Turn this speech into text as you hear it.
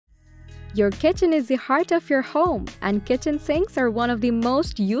Your kitchen is the heart of your home, and kitchen sinks are one of the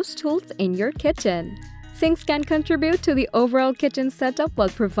most used tools in your kitchen. Sinks can contribute to the overall kitchen setup while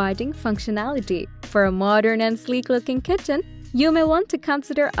providing functionality. For a modern and sleek-looking kitchen, you may want to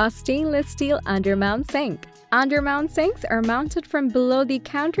consider a stainless steel undermount sink. Undermount sinks are mounted from below the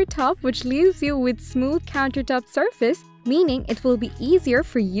countertop, which leaves you with smooth countertop surface, meaning it will be easier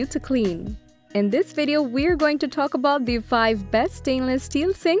for you to clean. In this video, we're going to talk about the 5 best stainless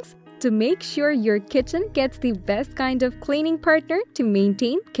steel sinks to make sure your kitchen gets the best kind of cleaning partner to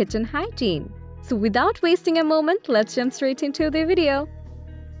maintain kitchen hygiene. So without wasting a moment, let's jump straight into the video.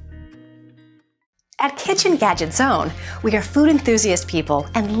 At Kitchen Gadget Zone, we are food enthusiast people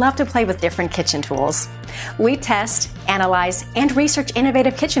and love to play with different kitchen tools. We test, analyze, and research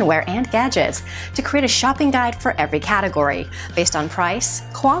innovative kitchenware and gadgets to create a shopping guide for every category based on price,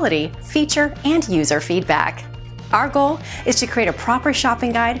 quality, feature, and user feedback. Our goal is to create a proper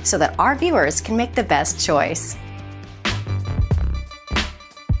shopping guide so that our viewers can make the best choice.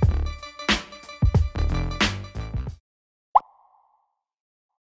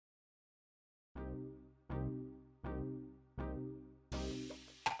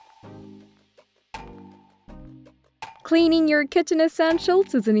 Cleaning your kitchen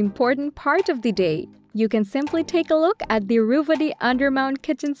essentials is an important part of the day. You can simply take a look at the Ruvati Undermount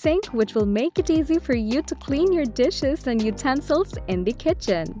kitchen sink, which will make it easy for you to clean your dishes and utensils in the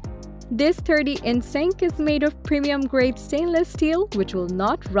kitchen. This 30-inch sink is made of premium-grade stainless steel, which will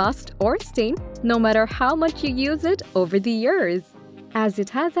not rust or stain no matter how much you use it over the years. As it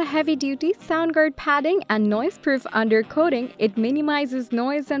has a heavy-duty soundguard padding and noise-proof undercoating, it minimizes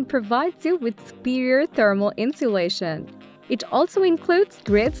noise and provides you with superior thermal insulation. It also includes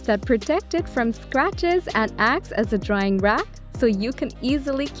grids that protect it from scratches and acts as a drying rack, so you can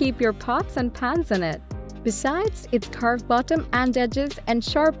easily keep your pots and pans in it. Besides, its carved bottom and edges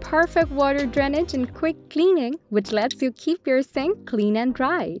ensure perfect water drainage and quick cleaning, which lets you keep your sink clean and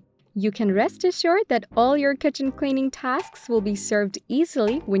dry. You can rest assured that all your kitchen cleaning tasks will be served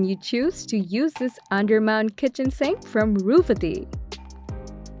easily when you choose to use this undermount kitchen sink from Ruvati.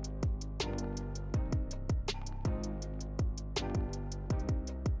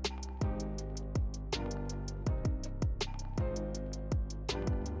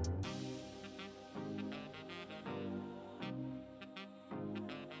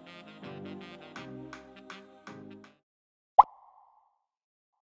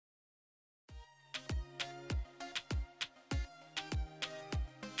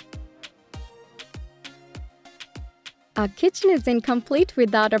 A kitchen is incomplete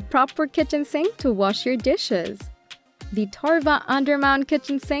without a proper kitchen sink to wash your dishes. The TORVA Undermount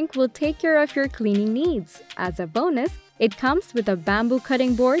kitchen sink will take care of your cleaning needs. As a bonus, it comes with a bamboo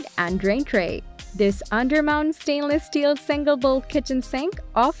cutting board and drain tray. This Undermount stainless steel single-bowl kitchen sink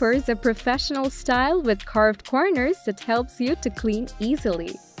offers a professional style with carved corners that helps you to clean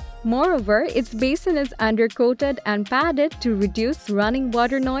easily. Moreover, its basin is undercoated and padded to reduce running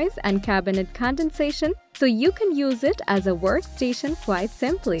water noise and cabinet condensation, so you can use it as a workstation quite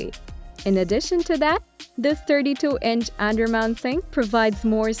simply. In addition to that, this 32-inch undermount sink provides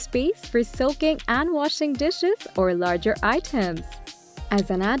more space for soaking and washing dishes or larger items.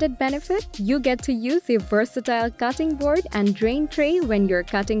 As an added benefit, you get to use a versatile cutting board and drain tray when you're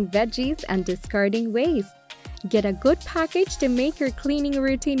cutting veggies and discarding waste. Get a good package to make your cleaning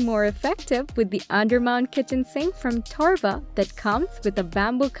routine more effective with the Undermount kitchen sink from TORVA that comes with a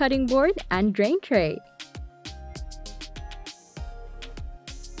bamboo cutting board and drain tray.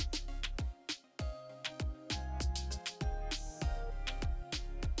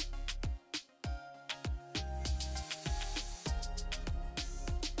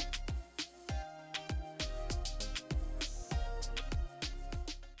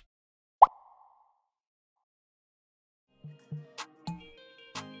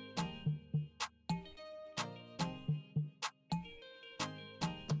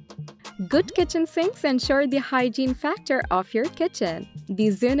 Good kitchen sinks ensure the hygiene factor of your kitchen. The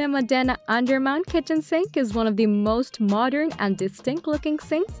Zuhne Modena Undermount kitchen sink is one of the most modern and distinct-looking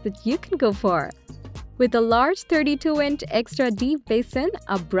sinks that you can go for. With a large 32-inch extra deep basin,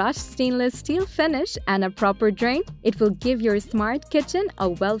 a brushed stainless steel finish, and a proper drain, it will give your smart kitchen a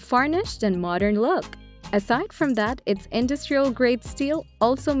well-furnished and modern look. Aside from that, its industrial-grade steel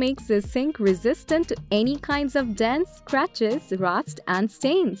also makes this sink resistant to any kinds of dents, scratches, rust, and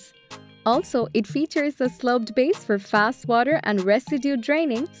stains. Also, it features a sloped base for fast water and residue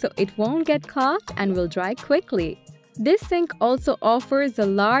draining, so it won't get clogged and will dry quickly. This sink also offers a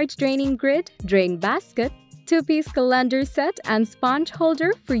large draining grid, drain basket, 2-piece colander set, and sponge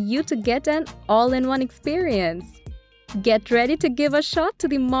holder for you to get an all-in-one experience. Get ready to give a shot to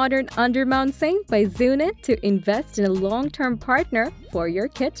the modern Undermount sink by Zuhne to invest in a long-term partner for your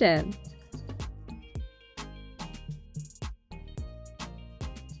kitchen.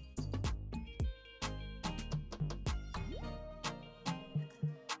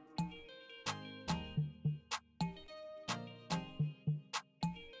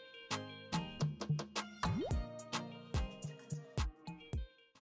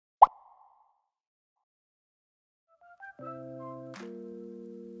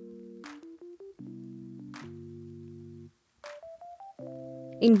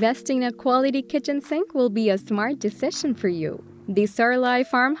 Investing in a quality kitchen sink will be a smart decision for you. The Sarlai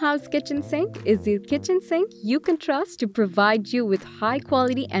Farmhouse Kitchen Sink is the kitchen sink you can trust to provide you with high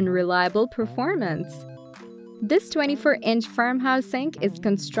quality and reliable performance. This 24-inch farmhouse sink is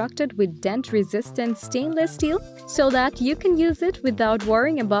constructed with dent-resistant stainless steel so that you can use it without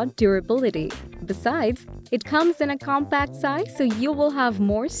worrying about durability. Besides, it comes in a compact size so you will have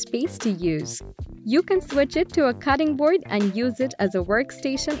more space to use. You can switch it to a cutting board and use it as a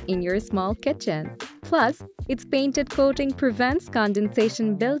workstation in your small kitchen. Plus, its painted coating prevents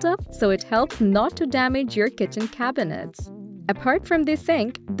condensation buildup, so it helps not to damage your kitchen cabinets. Apart from this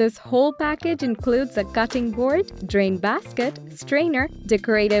sink, this whole package includes a cutting board, drain basket, strainer,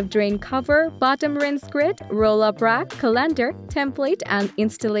 decorative drain cover, bottom rinse grid, roll-up rack, colander, template, and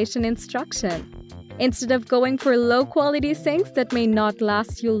installation instruction. Instead of going for low-quality sinks that may not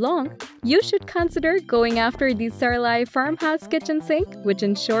last you long, you should consider going after the Sarlai Farmhouse Kitchen Sink, which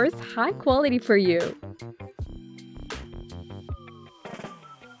ensures high quality for you.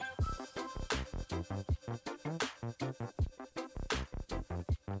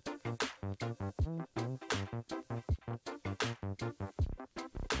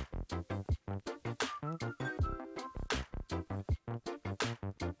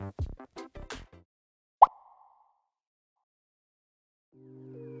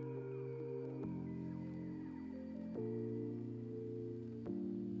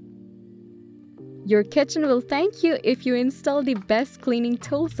 Your kitchen will thank you if you install the best cleaning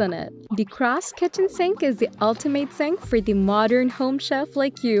tools on it. The Kraus Kitchen Sink is the ultimate sink for the modern home chef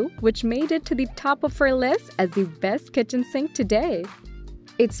like you, which made it to the top of our list as the best kitchen sink today.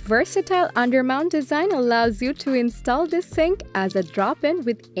 Its versatile undermount design allows you to install this sink as a drop-in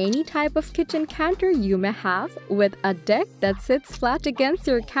with any type of kitchen counter you may have, with a deck that sits flat against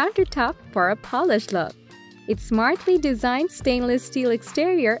your countertop for a polished look. Its smartly designed stainless steel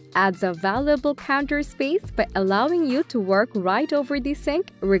exterior adds a valuable counter space by allowing you to work right over the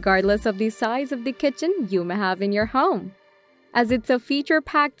sink, regardless of the size of the kitchen you may have in your home. As it's a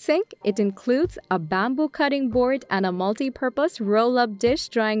feature-packed sink, it includes a bamboo cutting board and a multi-purpose roll-up dish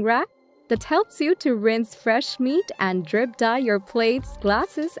drying rack that helps you to rinse fresh meat and drip dye your plates,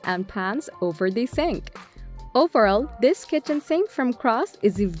 glasses, and pans over the sink. Overall, this kitchen sink from Kraus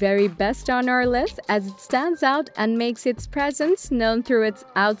is the very best on our list as it stands out and makes its presence known through its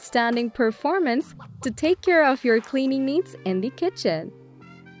outstanding performance to take care of your cleaning needs in the kitchen.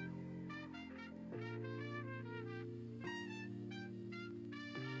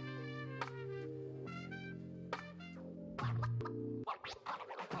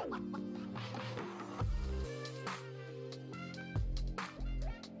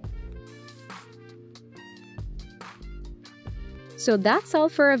 So that's all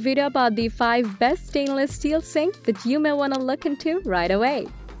for a video about the 5 best stainless steel sinks that you may want to look into right away.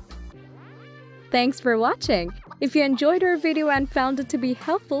 Thanks for watching. If you enjoyed our video and found it to be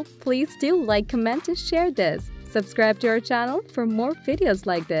helpful, please do like, comment, and share this. Subscribe to our channel for more videos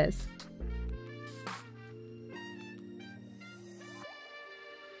like this.